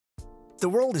The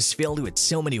world is filled with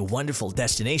so many wonderful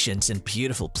destinations and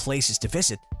beautiful places to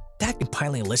visit that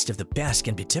compiling a list of the best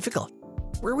can be difficult.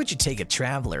 Where would you take a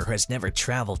traveler who has never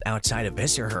traveled outside of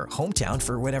his or her hometown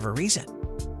for whatever reason?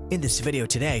 In this video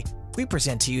today, we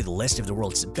present to you the list of the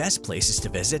world's best places to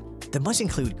visit that must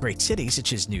include great cities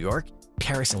such as New York,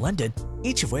 Paris, and London,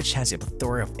 each of which has a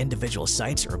plethora of individual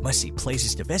sites or must-see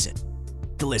places to visit.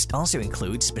 The list also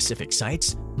includes specific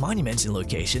sites, monuments, and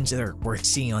locations that are worth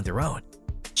seeing on their own.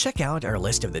 Check out our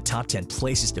list of the top 10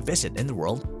 places to visit in the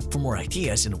world for more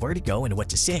ideas on where to go and what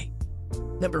to see.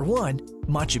 Number 1.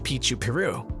 Machu Picchu,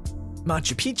 Peru.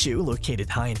 Machu Picchu, located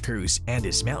high in Peru's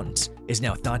Andes Mountains, is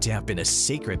now thought to have been a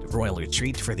sacred royal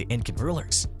retreat for the Incan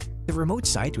rulers. The remote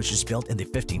site, which was built in the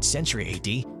 15th century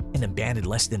AD and abandoned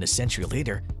less than a century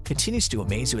later, continues to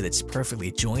amaze with its perfectly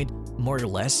joined, more or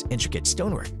less intricate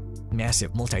stonework.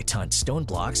 Massive multi-ton stone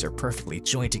blocks are perfectly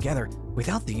joined together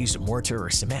without the use of mortar or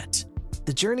cement.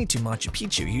 The journey to Machu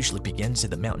Picchu usually begins at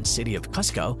the mountain city of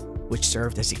Cusco, which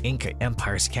served as the Inca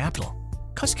Empire's capital.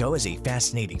 Cusco is a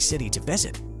fascinating city to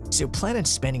visit, so plan on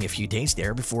spending a few days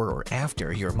there before or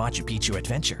after your Machu Picchu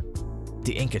adventure.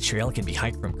 The Inca Trail can be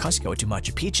hiked from Cusco to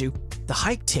Machu Picchu. The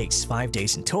hike takes 5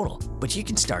 days in total, but you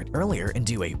can start earlier and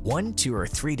do a 1, 2, or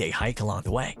 3-day hike along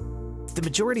the way. The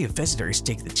majority of visitors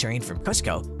take the train from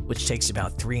Cusco, which takes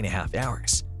about 3.5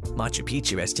 hours. Machu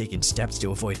Picchu has taken steps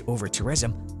to avoid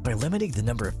over-tourism by limiting the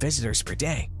number of visitors per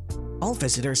day. All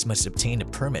visitors must obtain a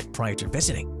permit prior to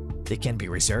visiting. They can be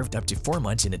reserved up to 4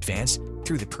 months in advance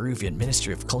through the Peruvian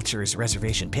Ministry of Culture's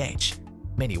reservation page.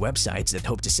 Many websites that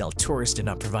hope to sell tours do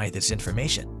not provide this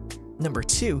information. Number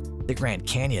 2. The Grand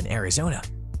Canyon, Arizona.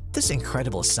 This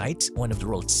incredible site, one of the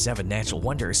world's 7 natural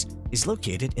wonders, is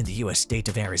located in the U.S. state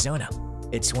of Arizona.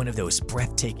 It's one of those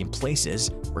breathtaking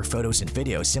places where photos and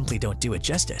videos simply don't do it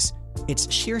justice. Its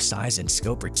sheer size and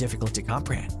scope are difficult to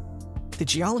comprehend. The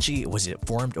geology was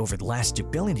formed over the last 2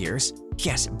 billion years,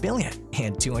 yes, billion,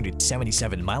 and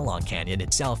 277-mile-long canyon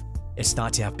itself is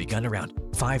thought to have begun around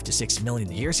 5 to 6 million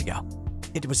years ago.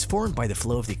 It was formed by the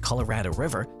flow of the Colorado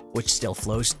River, which still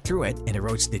flows through it and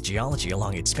erodes the geology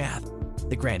along its path.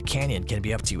 The Grand Canyon can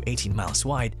be up to 18 miles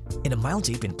wide and a mile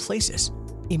deep in places.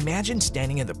 Imagine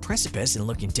standing at the precipice and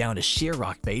looking down a sheer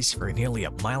rock face for nearly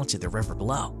a mile to the river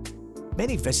below.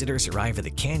 Many visitors arrive at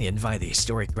the canyon via the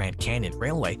historic Grand Canyon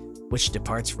Railway, which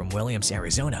departs from Williams,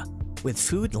 Arizona. With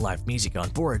food and live music on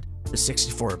board, the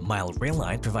 64-mile rail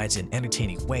line provides an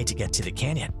entertaining way to get to the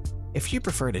canyon. If you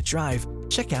prefer to drive,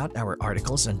 check out our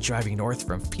articles on driving north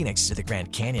from Phoenix to the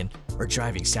Grand Canyon or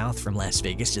driving south from Las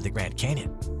Vegas to the Grand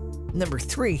Canyon. Number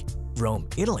 3. Rome,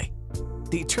 Italy.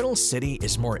 The Eternal City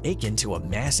is more akin to a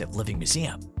massive living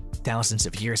museum. Thousands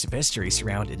of years of history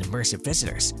surround and immersive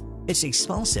visitors. It's a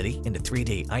small city, and the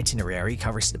 3-day itinerary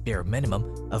covers the bare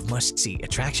minimum of must-see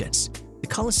attractions. The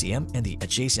Colosseum and the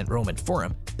adjacent Roman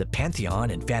Forum, the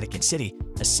Pantheon, and Vatican City,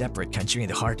 a separate country in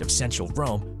the heart of central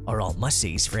Rome, are all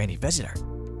must-sees for any visitor.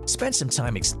 Spend some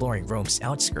time exploring Rome's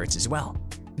outskirts as well.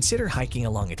 Consider hiking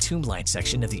along a tomb-lined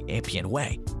section of the Appian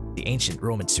Way, the ancient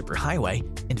Roman superhighway,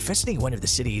 and visiting one of the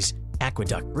city's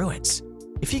aqueduct ruins.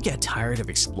 If you get tired of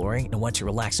exploring and want to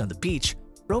relax on the beach,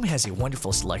 Rome has a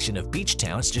wonderful selection of beach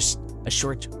towns just a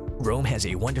short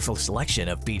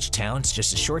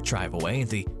drive away in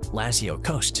the Lazio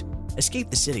coast. Escape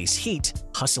the city's heat,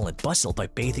 hustle and bustle by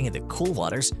bathing in the cool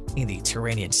waters in the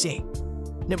Tyrrhenian Sea.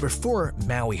 Number 4.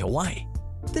 Maui, Hawaii.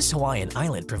 This Hawaiian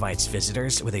island provides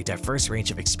visitors with a diverse range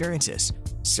of experiences: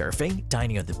 surfing,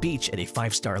 dining on the beach at a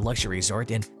 5-star luxury resort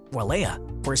in Wailea,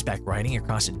 horseback riding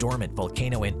across a dormant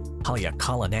volcano in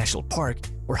Haleakala National Park,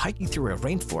 or hiking through a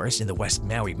rainforest in the West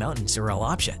Maui Mountains are all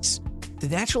options. The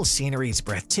natural scenery is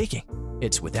breathtaking.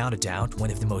 It's without a doubt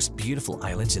one of the most beautiful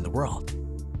islands in the world.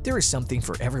 There is something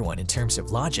for everyone in terms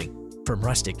of lodging, from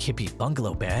rustic hippie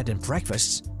bungalow bed and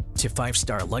breakfasts to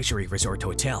 5-star luxury resort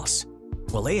hotels.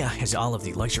 Wailea has all of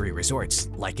the luxury resorts,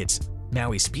 like its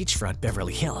Maui's beachfront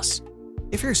Beverly Hills.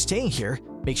 If you're staying here,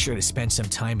 make sure to spend some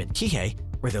time in Kihei,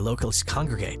 where the locals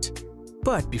congregate.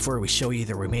 But before we show you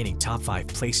the remaining top 5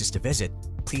 places to visit,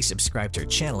 please subscribe to our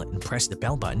channel and press the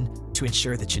bell button to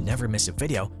ensure that you never miss a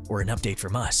video or an update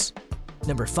from us.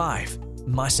 Number 5.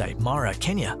 Masai Mara,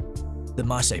 Kenya. The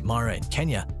Masai Mara in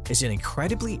Kenya is an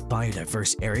incredibly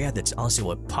biodiverse area that's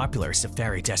also a popular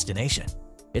safari destination.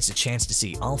 It's a chance to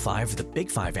see all 5 of the big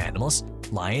 5 animals: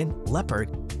 lion, leopard,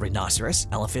 rhinoceros,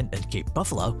 elephant, and Cape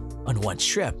buffalo on one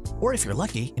trip, or if you're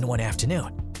lucky, in one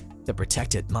afternoon. The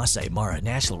protected Masai Mara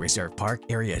National Reserve Park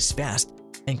area is vast,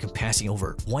 encompassing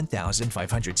over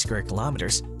 1,500 square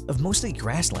kilometers of mostly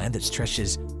grassland that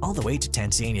stretches all the way to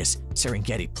Tanzania's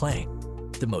Serengeti Plain.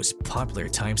 The most popular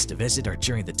times to visit are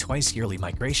during the twice-yearly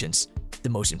migrations the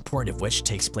most important of which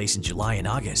takes place in July and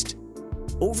August.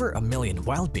 Over 1 million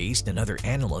wild beasts and other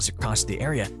animals across the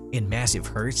area in massive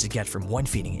herds to get from one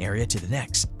feeding area to the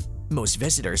next. Most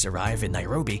visitors arrive in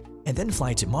Nairobi and then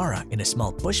fly to Mara in a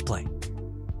small bush plane.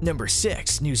 Number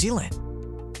 6. New Zealand.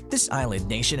 This island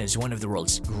nation is one of the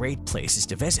world's great places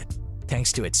to visit,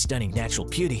 thanks to its stunning natural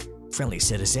beauty, friendly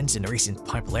citizens, and recent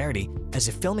popularity as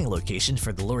a filming location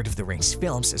for the Lord of the Rings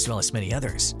films as well as many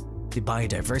others. The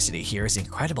biodiversity here is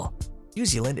incredible. New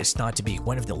Zealand is thought to be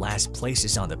one of the last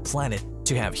places on the planet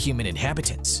to have human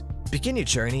inhabitants. Begin your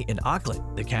journey in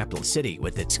Auckland, the capital city,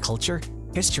 with its culture,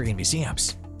 history, and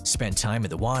museums. Spend time in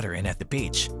the water and at the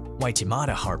beach.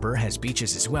 Waitemata Harbor has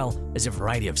beaches as well as a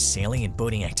variety of sailing and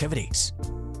boating activities.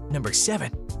 Number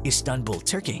 7. Istanbul,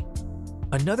 Turkey.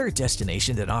 Another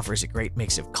destination that offers a great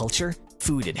mix of culture,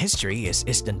 food, and history is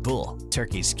Istanbul,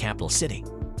 Turkey's capital city.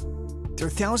 There are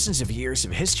thousands of years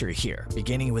of history here,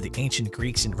 beginning with the ancient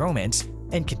Greeks and Romans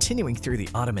and continuing through the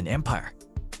Ottoman Empire.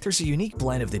 There's a unique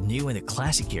blend of the new and the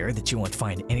classic here that you won't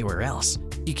find anywhere else.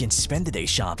 You can spend the day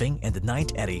shopping and the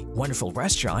night at a wonderful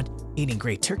restaurant, eating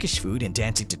great Turkish food and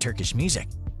dancing to Turkish music,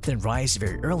 then rise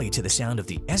very early to the sound of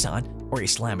the ezan or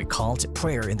Islamic call to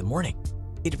prayer in the morning.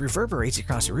 It reverberates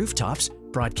across the rooftops,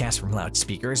 broadcast from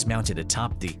loudspeakers mounted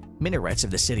atop the minarets of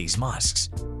the city's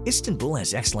mosques. Istanbul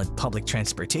has excellent public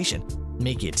transportation,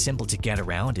 making it simple to get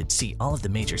around and see all of the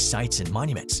major sites and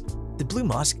monuments. The Blue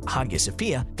Mosque, Hagia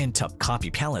Sophia, and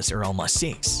Topkapi Palace are all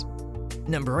must-sees.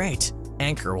 Number 8.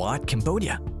 Angkor Wat,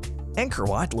 Cambodia. Angkor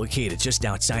Wat, located just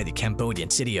outside the Cambodian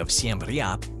city of Siem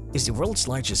Reap, is the world's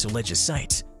largest religious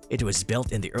site. It was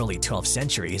built in the early 12th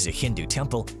century as a Hindu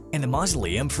temple and a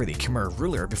mausoleum for the Khmer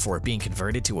ruler before being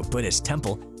converted to a Buddhist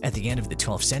temple at the end of the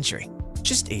 12th century.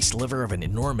 Just a sliver of an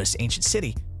enormous ancient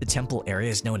city, the temple area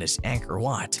is known as Angkor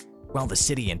Wat, while the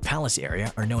city and palace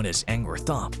area are known as Angkor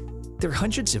Thom. There are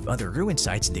hundreds of other ruin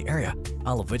sites in the area,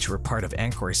 all of which were part of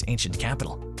Angkor's ancient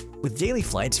capital. With daily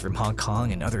flights from Hong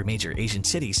Kong and other major Asian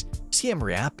cities, Siem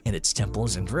Reap and its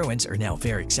temples and ruins are now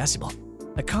very accessible.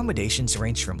 Accommodations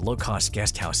range from low-cost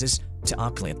guest houses to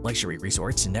opulent luxury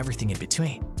resorts and everything in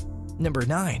between. Number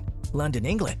 9. London,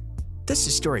 England. This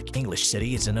historic English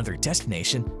city is another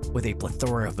destination with a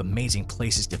plethora of amazing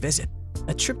places to visit.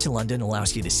 A trip to London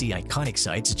allows you to see iconic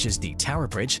sites such as the Tower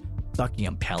Bridge,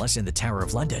 Buckingham Palace, and the Tower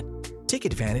of London. Take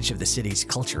advantage of the city's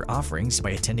culture offerings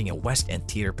by attending a West End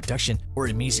theatre production or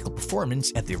a musical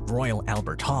performance at the Royal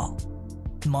Albert Hall.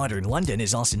 Modern London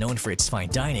is also known for its fine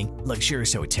dining,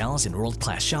 luxurious hotels, and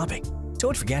world-class shopping.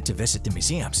 Don't forget to visit the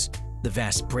museums. The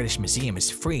vast British Museum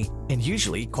is free and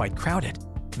usually quite crowded.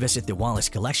 Visit the Wallace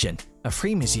Collection, a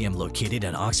free museum located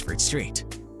on Oxford Street.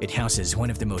 It houses one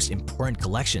of the most important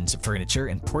collections of furniture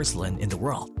and porcelain in the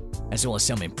world, as well as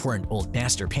some important old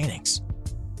master paintings.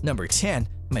 Number 10.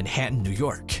 Manhattan, New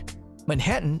York.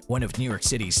 Manhattan, one of New York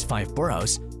City's 5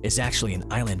 boroughs, is actually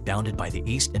an island bounded by the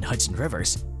East and Hudson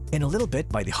Rivers and a little bit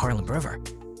by the Harlem River.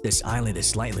 This island is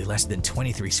slightly less than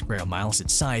 23 square miles in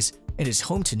size and is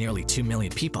home to nearly 2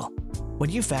 million people. When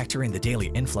you factor in the daily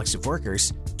influx of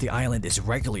workers, the island is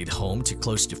regularly home to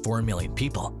close to 4 million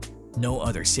people. No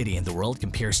other city in the world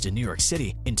compares to New York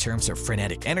City in terms of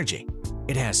frenetic energy.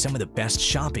 It has some of the best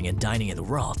shopping and dining in the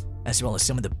world, as well as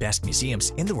some of the best museums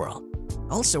in the world.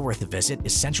 Also worth a visit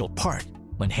is Central Park,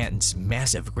 Manhattan's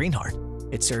massive greenheart.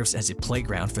 It serves as a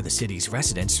playground for the city's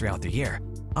residents throughout the year,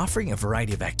 offering a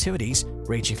variety of activities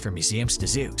ranging from museums to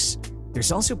zoos.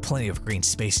 There's also plenty of green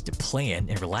space to play in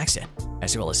and relax in,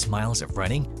 as well as miles of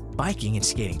running, biking, and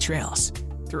skating trails.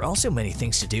 There are also many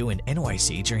things to do in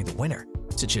NYC during the winter,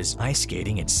 such as ice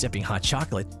skating and sipping hot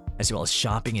chocolate, as well as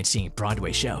shopping and seeing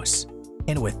Broadway shows.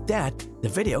 And with that, the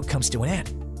video comes to an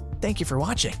end. Thank you for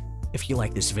watching. If you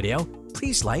like this video,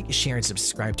 please like, share, and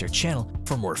subscribe to our channel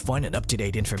for more fun and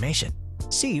up-to-date information.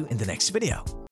 See you in the next video.